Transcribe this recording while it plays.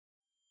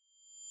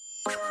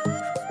I'm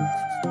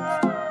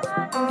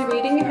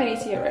debating if I need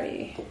to get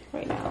ready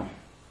right now.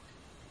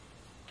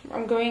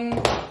 I'm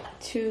going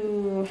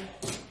to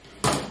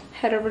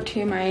head over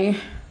to my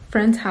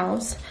friend's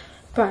house,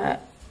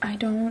 but I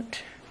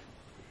don't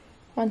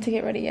want to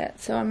get ready yet,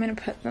 so I'm gonna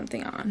put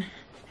something on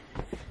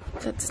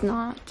that's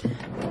not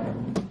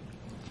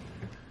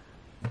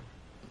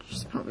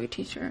just probably a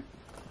t-shirt.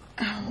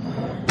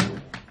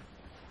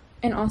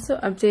 And also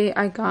update,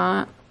 I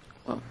got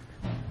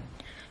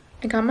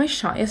my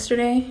shot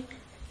yesterday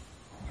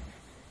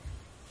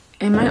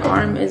and my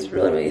arm is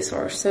really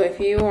sore. So if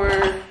you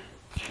are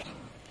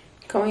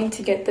going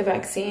to get the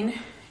vaccine,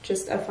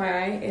 just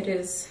FYI, it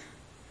is,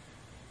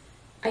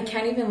 I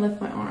can't even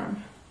lift my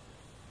arm.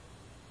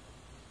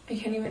 I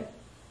can't even,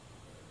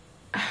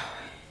 ow.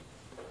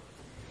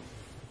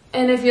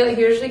 And if you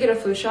usually get a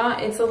flu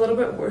shot, it's a little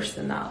bit worse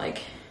than that.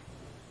 Like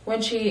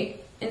when she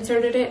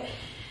inserted it,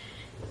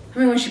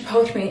 when she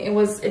poked me,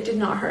 it did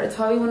not hurt. It's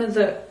probably one of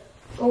the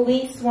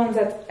least ones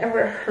that's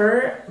ever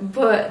hurt,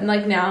 but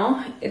like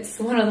now it's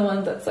one of the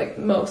ones that's like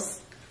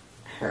most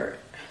hurt.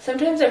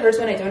 Sometimes it hurts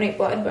when I donate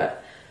blood,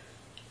 but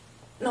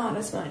not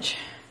as much.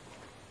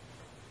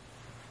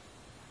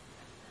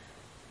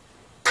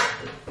 I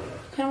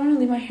kind of want to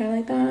leave my hair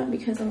like that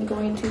because I'm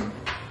going to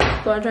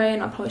blow dry,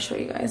 and I'll probably show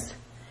you guys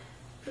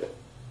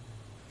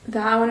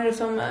that I wanted to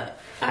film not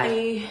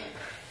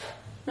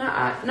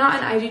an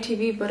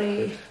IGTV, but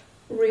a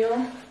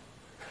reel.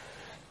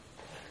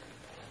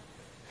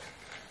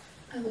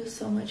 I lose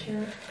so much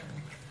hair,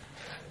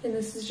 and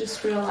this is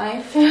just real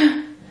life.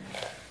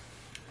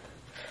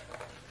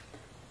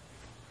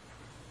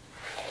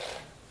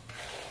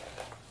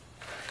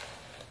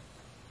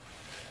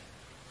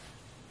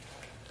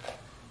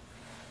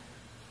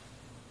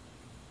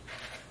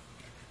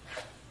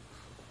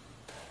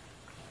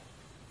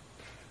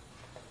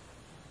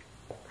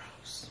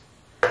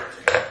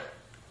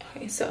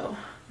 Okay, so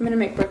I'm gonna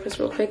make breakfast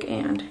real quick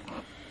and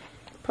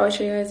probably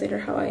show you guys later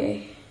how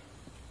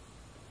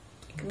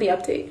the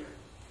update.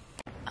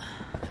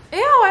 Ew,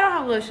 I don't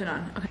have lotion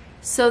on. Okay.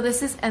 So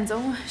this is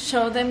Enzo.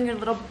 Show them your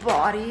little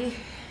body.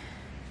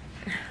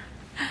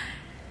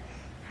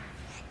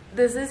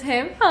 This is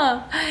him.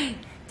 Huh?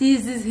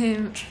 This is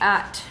him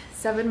at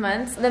 7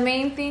 months. The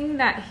main thing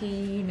that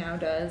he now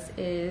does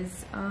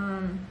is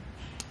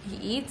he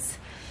eats.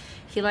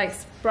 He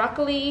likes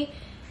broccoli,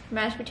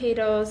 mashed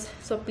potatoes,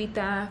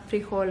 sopita,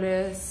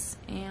 frijoles,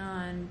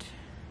 and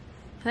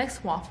he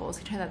likes waffles.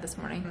 He tried that this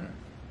morning.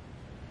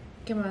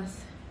 ¿Qué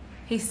más?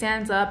 He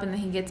stands up and then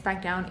he gets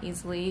back down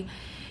easily.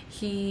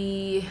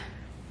 He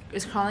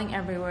is crawling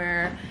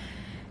everywhere,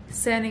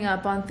 standing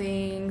up on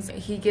things.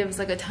 He gives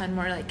like a ton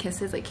more like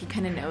kisses. Like he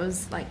kind of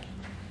knows, like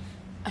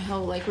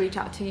he'll like reach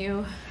out to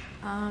you.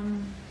 What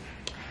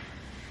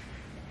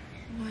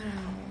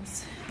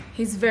else?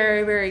 He's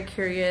very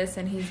curious,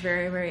 and he's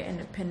very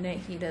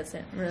independent. He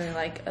doesn't really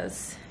like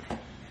us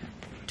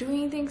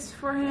doing things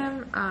for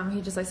him. He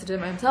just likes to do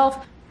it by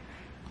himself.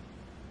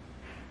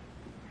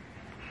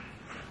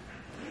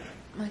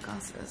 My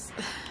glasses.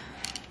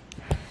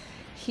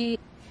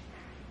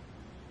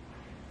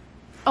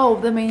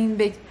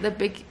 The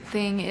big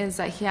thing is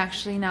that he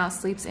actually now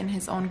sleeps in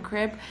his own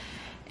crib.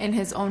 In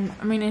his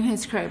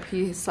crib.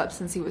 He slept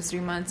since he was 3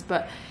 months,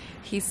 but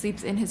he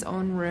sleeps in his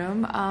own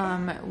room.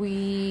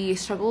 We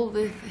struggled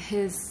with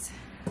his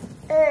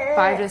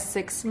 5 to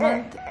 6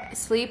 month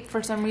sleep.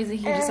 For some reason,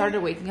 he just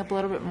started waking up a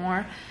little bit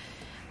more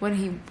when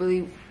he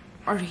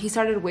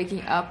started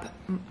waking up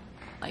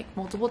like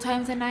multiple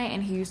times a night,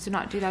 and he used to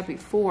not do that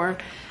before.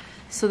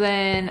 So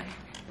then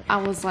I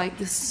was like,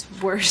 this is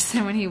worse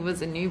than when he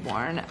was a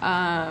newborn.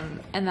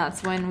 And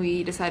that's when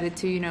we decided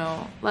to,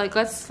 like,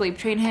 let's sleep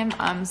train him.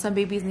 Some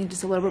babies need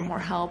just a little bit more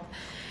help.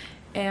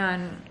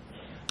 And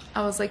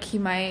I was like,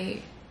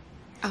 is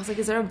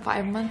there a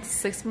 5 month,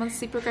 6 month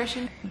sleep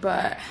regression?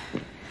 But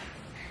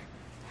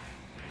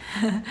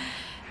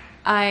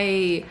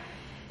I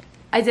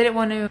didn't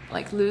want to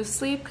like lose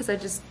sleep, because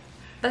that's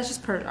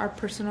just our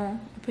personal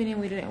opinion.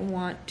 We didn't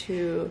want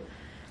to,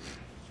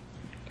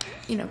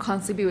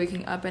 constantly be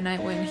waking up at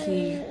night when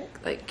he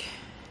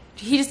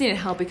just needed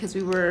help, because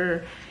we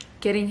were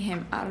getting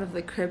him out of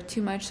the crib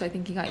too much. So I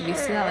think he got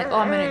used to that. Like, oh,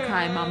 I'm gonna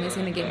cry, mommy's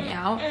gonna get me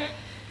out.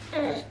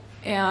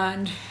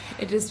 And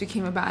it just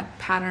became a bad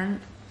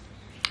pattern.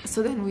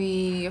 So then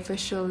we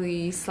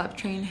officially sleep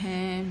trained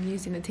him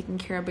using the Taking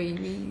Care of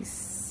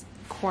Babies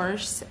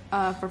course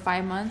for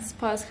 5 months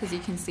plus, because you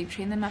can sleep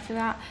train them after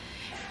that.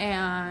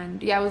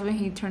 And yeah, it was when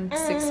he turned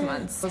 6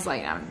 months. I was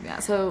like, yeah.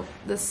 So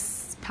this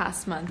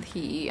past month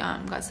he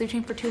got sleep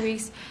trained for 2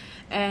 weeks,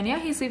 and yeah,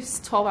 he sleeps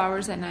 12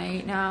 hours at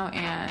night now,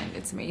 and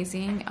it's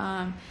amazing.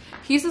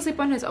 He used to sleep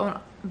on his own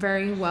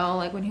very well,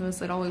 like when he was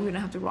little. We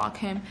wouldn't have to rock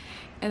him,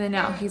 and then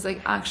now he's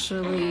like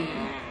actually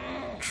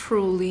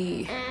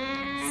truly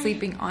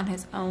sleeping on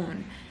his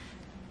own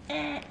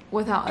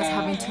without us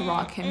having to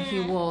rock him. He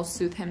will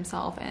soothe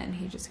himself, and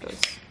he just goes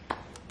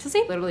to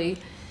sleep. Literally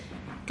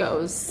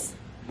goes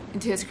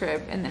into his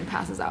crib and then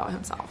passes out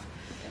himself.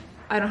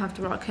 I don't have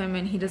to rock him,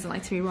 and he doesn't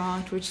like to be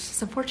rocked, which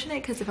is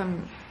unfortunate, because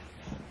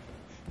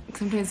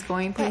sometimes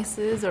going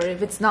places, or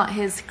if it's not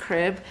his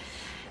crib,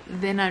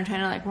 then I'm trying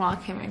to like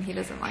rock him and he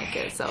doesn't like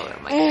it, so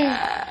I'm like,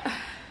 ah.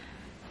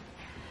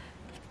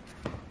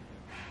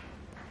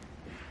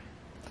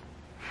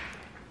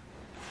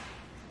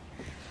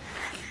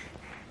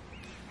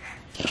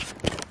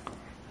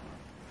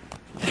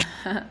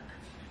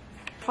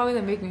 Probably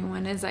the big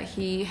one is that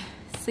he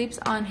sleeps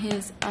on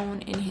his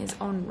own in his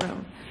own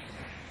room,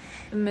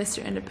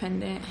 Mr.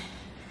 Independent.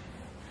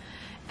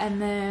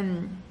 And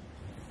then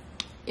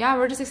yeah,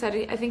 we're just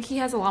excited. I think he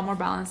has a lot more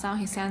balance now.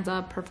 He stands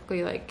up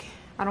perfectly. Like,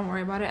 I don't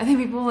worry about it. I think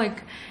people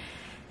like,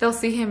 they'll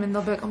see him and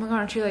they'll be like, oh my god,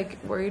 aren't you like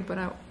worried?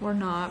 But we're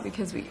not,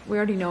 because we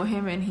already know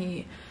him, and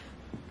he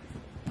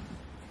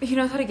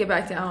knows how to get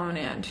back down,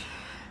 and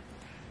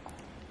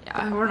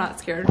yeah, we're not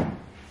scared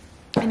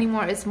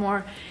anymore. It's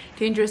more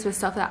dangerous with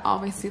stuff that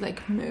obviously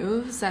like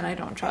moves that I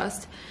don't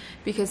trust,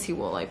 because he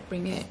will like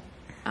bring it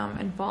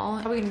and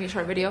fall. Probably gonna be a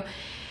short video.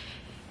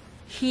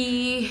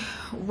 He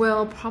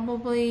will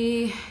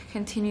probably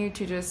continue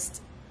to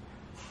just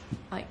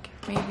like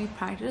maybe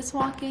practice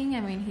walking. I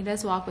mean, he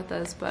does walk with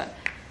us, but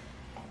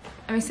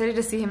I'm excited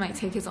to see him like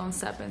take his own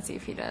step and see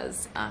if he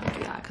does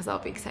do that, because that'll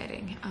be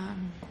exciting.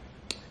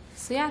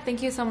 So yeah,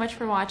 thank you so much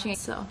for watching.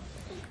 So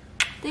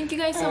thank you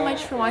guys so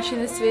much for watching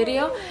this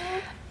video.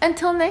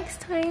 Until next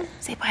time,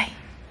 say bye.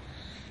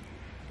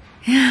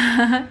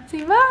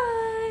 Say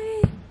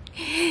bye.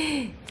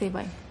 Say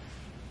bye.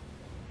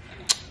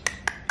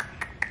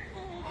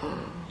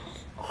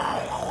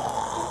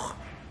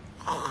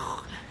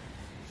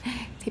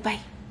 Say bye.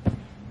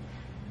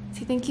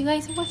 Say thank you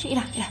guys for watching.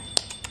 Ira, ira.